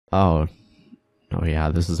Oh, oh yeah,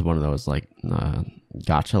 this is one of those like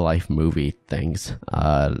Gacha Life movie things.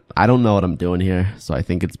 I don't know what I'm doing here, so I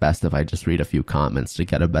think it's best if I just read a few comments to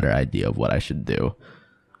get a better idea of what I should do.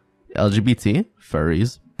 LGBT,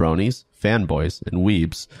 furries, bronies, fanboys, and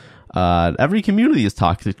weebs. Every community is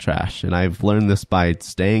toxic trash, and I've learned this by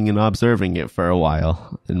staying and observing it for a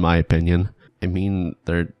while, in my opinion. I mean,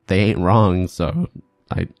 they ain't wrong, so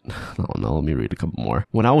I don't know, let me read a couple more.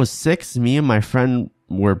 When I was 6, me and my friend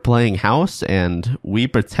were playing house, and we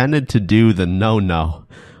pretended to do the no-no.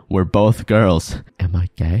 We're both girls. Am I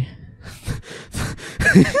gay?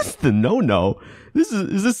 It's the no-no.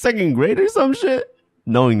 Is this second grade or some shit?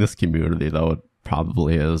 Knowing this community, though, it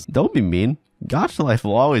probably is. Don't be mean. Gacha Life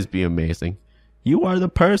will always be amazing. You are the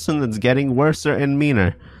person that's getting worser and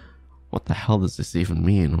meaner. What the hell does this even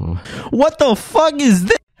mean? What the fuck is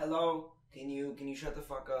this? Hello? Can you shut the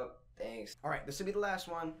fuck up? Thanks. Alright, this will be the last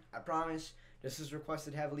one. I promise. This is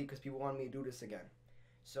requested heavily because people wanted me to do this again.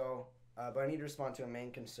 So, but I need to respond to a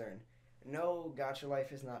main concern. No, Gacha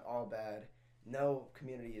Life is not all bad. No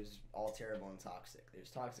community is all terrible and toxic. There's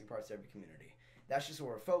toxic parts to every community. That's just what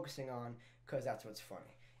we're focusing on because that's what's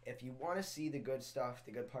funny. If you want to see the good stuff,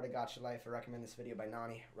 the good part of Gacha Life, I recommend this video by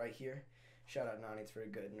Nani right here. Shout out Nani, it's very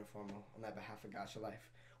good and informal on that behalf of Gacha Life.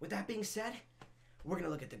 With that being said, we're going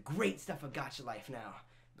to look at the great stuff of Gacha Life now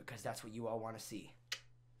because that's what you all want to see.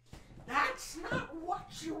 That's not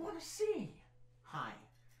what you want to see. Hi,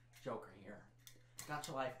 Joker here.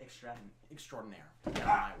 Gacha Life extraordinaire. Get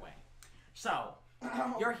out of my way. So,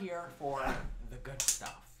 you're here for the good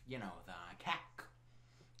stuff. You know, the cack.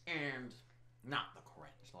 And not the cringe.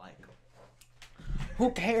 Like,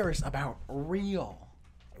 who cares about real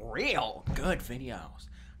good videos?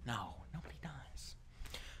 No, nobody does.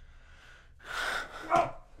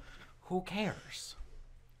 Who cares?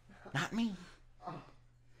 Not me.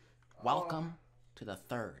 Welcome to the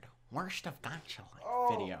third worst of Gacha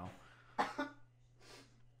Life video.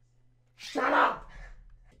 Shut up!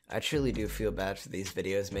 I truly do feel bad for these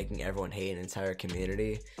videos making everyone hate an entire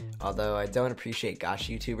community, although I don't appreciate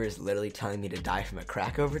Gacha YouTubers literally telling me to die from a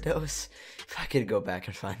crack overdose. If I could go back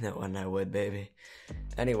and find that one, I would, baby.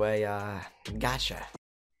 Anyway, Gacha.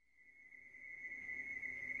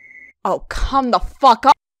 Oh, come the fuck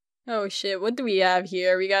up! Oh shit, what do we have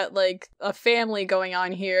here? We got like a family going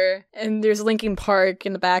on here, and there's Linkin Park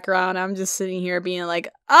in the background. I'm just sitting here being like,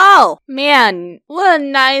 oh man, what a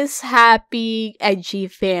nice, happy, edgy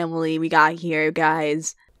family we got here,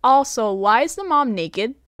 guys. Also, why is the mom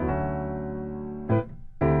naked?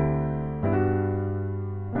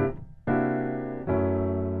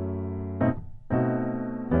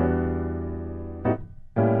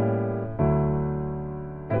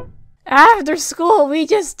 After school, we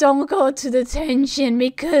just don't go to detention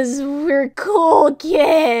because we're cool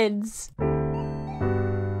kids.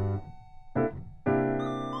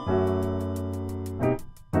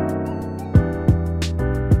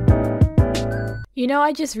 You know,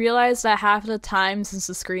 I just realized that half of the time since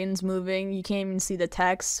the screen's moving, you can't even see the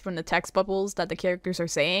text from the text bubbles that the characters are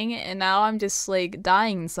saying, and now I'm just like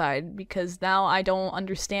dying inside because now I don't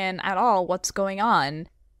understand at all what's going on.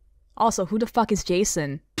 Also, who the fuck is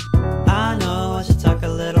Jason? I know I should talk a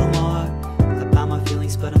little more about my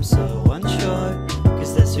feelings, but I'm so unsure.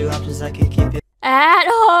 Cause there's two options, I could keep it at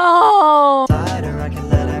home, or I could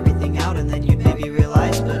let everything out and then you'd maybe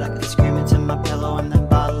realize. But I could scream into my pillow and then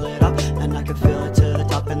bottle it up, and I could fill it to the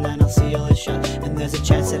top and then I'll seal it shut. And there's a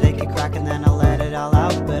chance that it could crack and then I'll let it all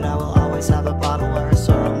out. But I will always have a bottle or a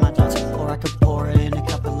sword on my thoughts, or I could pour it in a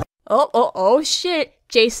cup and Oh shit.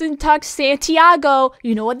 Jason touched Santiago.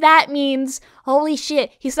 You know what that means. Holy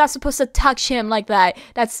shit. He's not supposed to touch him like that.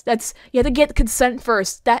 That's, you have to get consent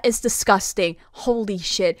first. That is disgusting. Holy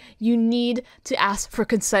shit. You need to ask for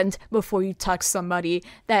consent before you touch somebody.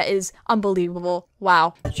 That is unbelievable.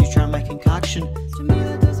 Wow. you try my concoction. To me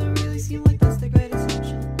that doesn't really seem like that's the greatest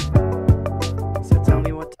option. So tell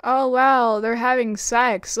me what. Oh wow, they're having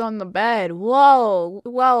sex on the bed. Whoa,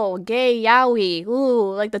 gay yowie.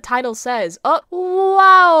 Ooh, like the title says. Oh,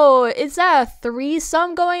 wow, is that a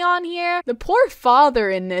threesome going on here? The poor father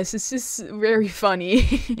in this is just very funny.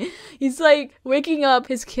 He's like waking up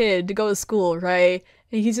his kid to go to school, right?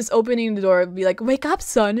 And he's just opening the door and be like, wake up,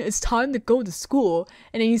 son, it's time to go to school.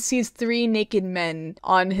 And then he sees 3 naked men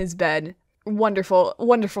on his bed. Wonderful,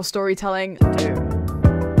 wonderful storytelling. Dude.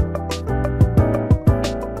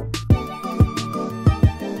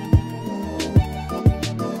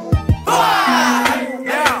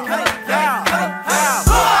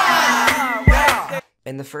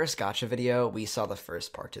 In the first Gacha video, we saw the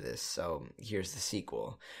first part to this, so here's the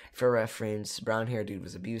sequel. For reference, brown hair dude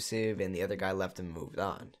was abusive and the other guy left and moved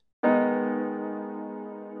on.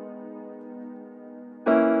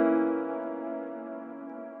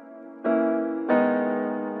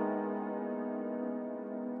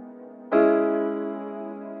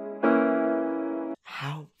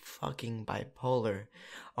 fucking bipolar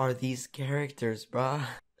are these characters, bruh?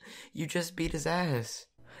 You just beat his ass.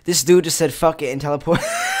 This dude just said fuck it and teleport.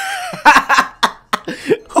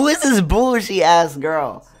 Who is this bullshit ass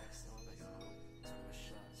girl?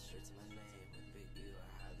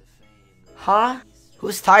 Huh?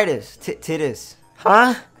 Who's Titus? Titus?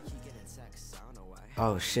 Huh?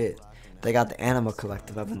 Oh shit. They got the animal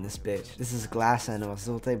collective up in this bitch. This is glass animals. This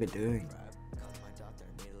is what they've been doing.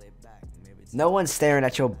 No one's staring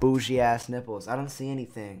at your bougie ass nipples. I don't see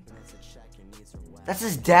anything. That's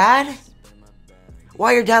his dad?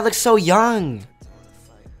 Why your dad looks so young?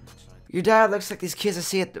 Your dad looks like these kids I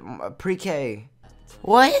see at pre-K.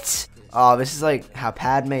 What? Oh, this is like how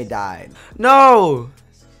Padme died. No!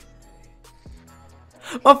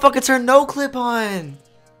 Motherfucker turned no clip on.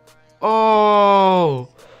 Oh.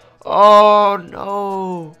 Oh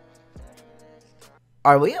no.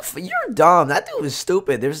 Are we? You're dumb. That dude is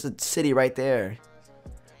stupid. There's a city right there.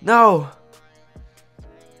 No.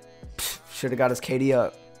 Should have got his KD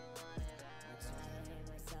up.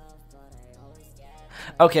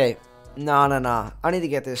 Okay. No. I need to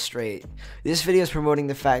get this straight. This video is promoting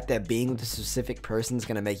the fact that being with a specific person is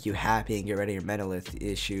going to make you happy and get rid of your mental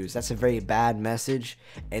issues. That's a very bad message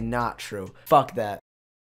and not true. Fuck that.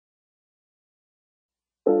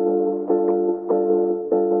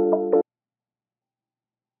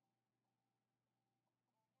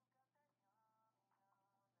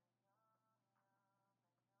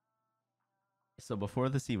 So before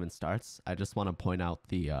this even starts, I just want to point out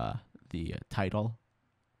the title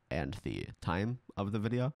and the time of the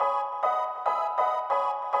video.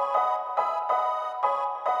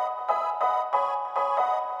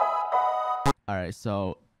 All right,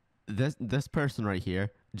 so this person right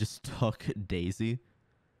here just took Daisy,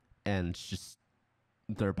 and just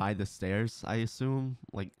they're by the stairs, I assume.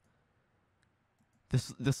 Like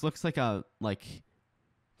this looks like the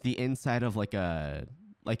inside of like a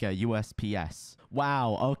USPS.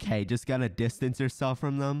 Wow, okay, just gotta distance yourself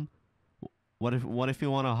from them. What if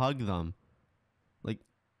you want to hug them? Like,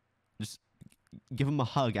 just give them a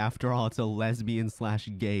hug. After all, it's a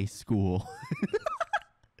lesbian/gay school.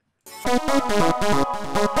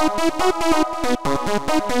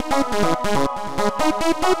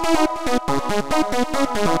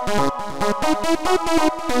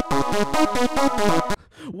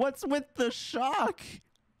 What's with the shock?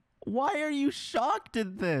 Why are you shocked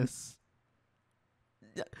at this?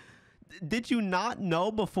 Did you not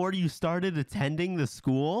know before you started attending the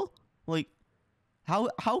school? Like,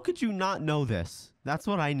 how could you not know this? That's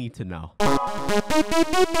what I need to know.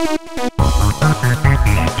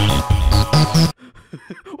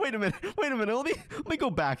 Wait a minute. Let me go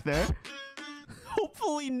back there.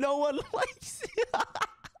 Hopefully no one likes it.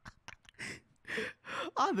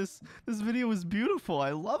 This video is beautiful.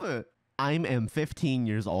 I love it. I am 15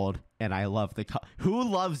 years old and I love the color. Who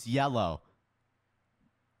loves yellow?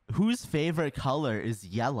 Whose favorite color is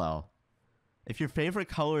yellow? If your favorite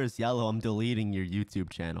color is yellow, I'm deleting your YouTube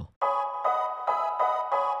channel.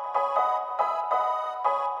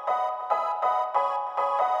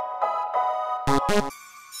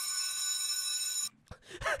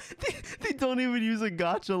 They don't even use a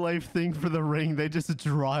Gacha Life thing for the ring. They just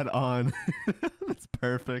draw it on. That's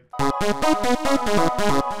perfect.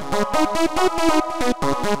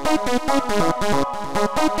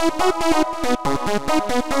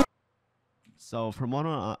 So from what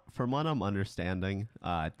I'm understanding,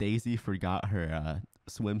 Daisy forgot her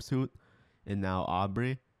swimsuit, and now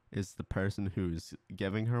Aubrey is the person who's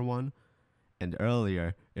giving her one. And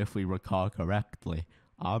earlier, if we recall correctly,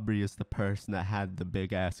 Aubrey is the person that had the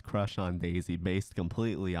big-ass crush on Daisy based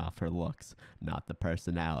completely off her looks, not the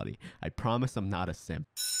personality. I promise I'm not a simp.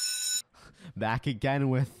 Back again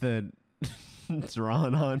with the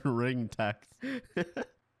drawn-on ring text.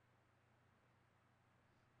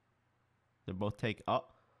 They both take...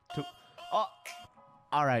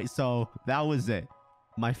 Alright, so that was it.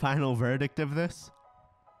 My final verdict of this?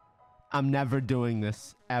 I'm never doing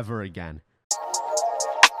this ever again.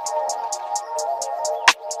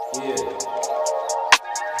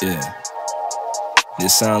 Yeah.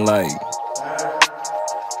 This sound like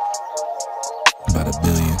about $1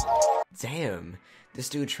 billion. Damn, this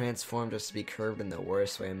dude transformed us to be curved in the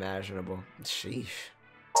worst way imaginable. Sheesh.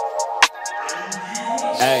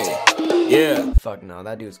 Hey, yeah. Fuck no,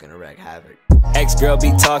 that dude's gonna wreak havoc. Ex-girl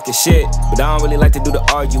be talking shit, but I don't really like to do the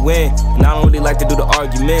arguing, and I don't really like to do the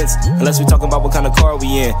arguments unless we talking about what kind of car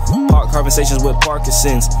we in. Park conversations with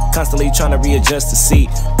Parkinson's, constantly trying to readjust the seat,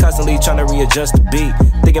 constantly trying to readjust the beat,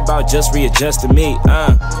 think about just readjusting me.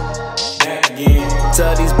 Back again.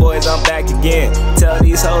 Tell these boys I'm back again. Tell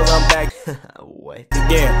these hoes I'm back. What? What?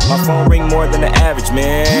 Again, my phone ring more than the average,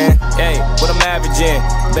 man. Hey, what I'm averaging?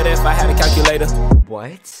 Better if I had a calculator.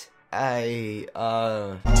 What?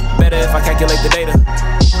 Better if I calculate the data.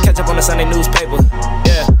 Catch up on the Sunday newspaper.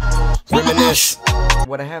 Yeah, reminisce.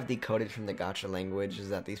 What I have decoded from the Gacha language is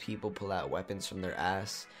that these people pull out weapons from their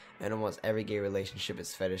ass, and almost every gay relationship is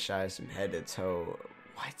fetishized from head to toe.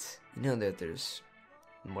 What? You know that there's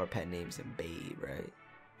more pet names than Babe, right?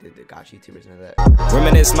 The Gacha YouTubers know that.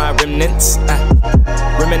 Reminisce my remnants.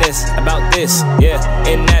 Reminisce about this. Yeah,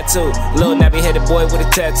 in that too. Little nappy headed boy with a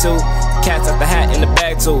tattoo. Cats out the hat in the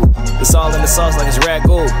bag too. It's all in the sauce like it's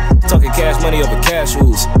ragu. Talking cash money over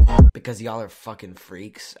cashews. Because y'all are fucking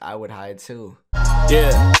freaks, I would hide too.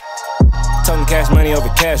 Yeah, talking cash money over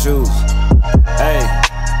cashews. Hey,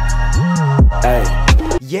 hey.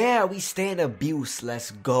 Yeah, we stand abuse, let's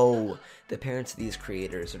go. The parents of these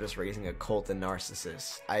creators are just raising a cult of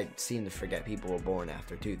narcissists. I seem to forget people were born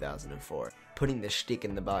after 2004. Putting the shtick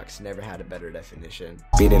in the box never had a better definition.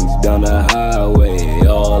 Beat him down the highway,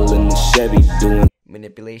 all in the Chevy doing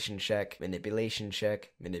Manipulation check, manipulation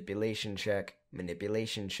check, manipulation check,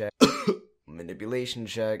 manipulation check, manipulation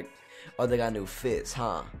check. Oh, they got new fits,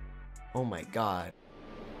 huh? Oh my god.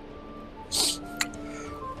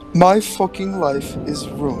 My fucking life is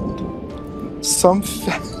ruined.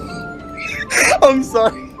 I'm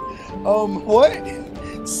sorry. What?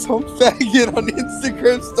 Some faggot on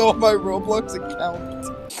Instagram stole my Roblox account.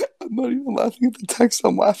 I'm not even laughing at the text,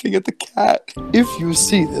 I'm laughing at the cat. If you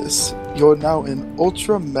see this, you're now in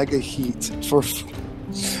ultra mega heat for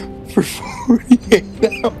 48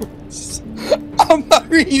 hours. I'm not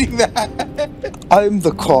reading that. I'm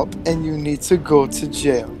the cop and you need to go to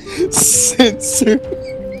jail. Censor.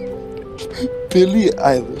 Billie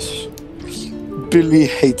Eilish. Billie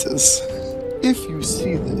haters. If you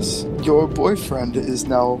see this, your boyfriend is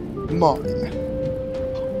now mine.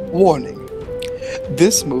 Warning.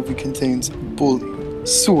 This movie contains bullying,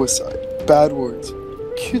 suicide, bad words,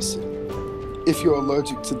 kissing. If you're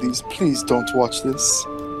allergic to these, please don't watch this.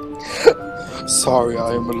 Sorry,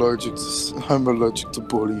 I'm allergic to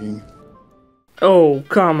bullying. Oh,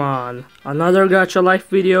 come on. Another Gacha Life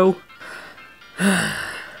video?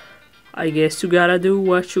 I guess you gotta do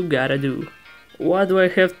what you gotta do. What do I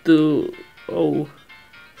have to... Oh,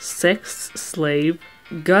 sex slave,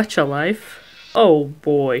 Gacha Life. Oh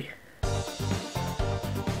boy.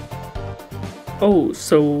 Oh,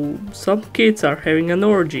 so some kids are having an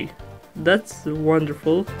orgy. That's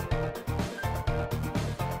wonderful.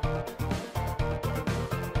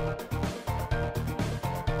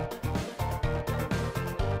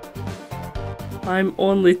 I'm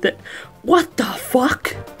only What the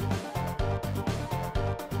fuck?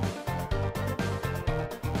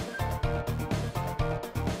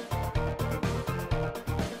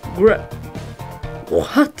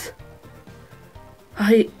 What?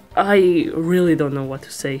 I really don't know what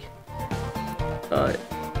to say. Oh,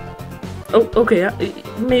 okay,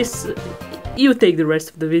 miss, you take the rest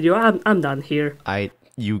of the video. I'm done here.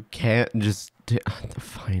 You can't just...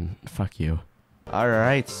 Fine, fuck you.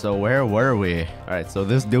 Alright, so where were we? Alright, so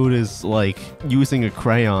this dude is, like, using a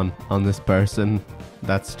crayon on this person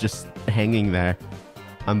that's just hanging there.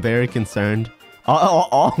 I'm very concerned.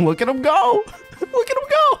 Oh, look at him go! Look at him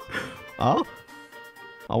go! Oh,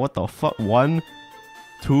 what the fuck? 1,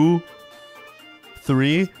 2,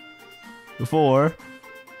 3, 4,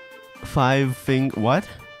 5 what?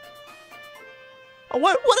 Oh,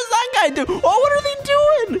 what does that guy do? Oh, what are they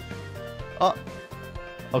doing?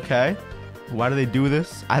 Okay. Why do they do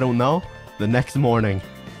this? I don't know. The next morning.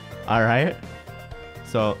 Alright.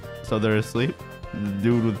 So they're asleep. The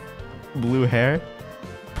dude with blue hair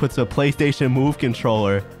puts a PlayStation Move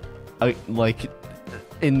controller like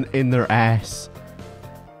in their ass.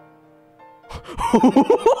 What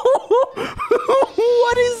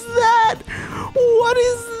is that? What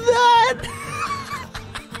is that?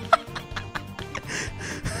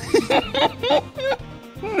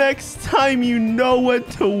 Next time you know when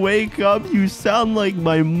to wake up, you sound like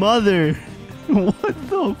my mother. What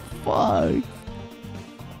the fuck?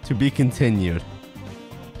 To be continued.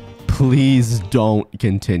 Please don't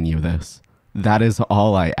continue this. That is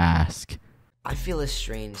all I ask. I feel a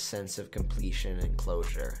strange sense of completion and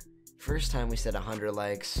closure. First time we said 100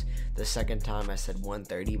 likes, the second time I said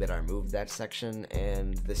 130, but I removed that section,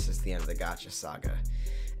 and this is the end of the Gacha saga.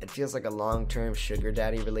 It feels like a long-term sugar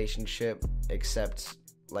daddy relationship, except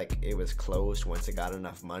like it was closed once it got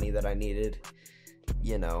enough money that I needed.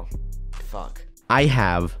 You know, fuck. I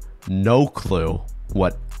have no clue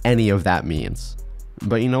what any of that means.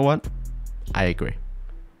 But you know what? I agree.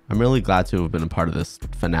 I'm really glad to have been a part of this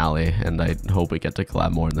finale, and I hope we get to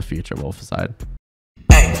collab more in the future, Wolficide.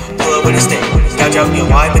 Hey, Pull up with a stick, gouge out your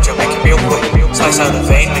eye, but you'll make it real quick. Slice out the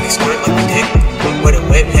vein, make it squirt like a dick.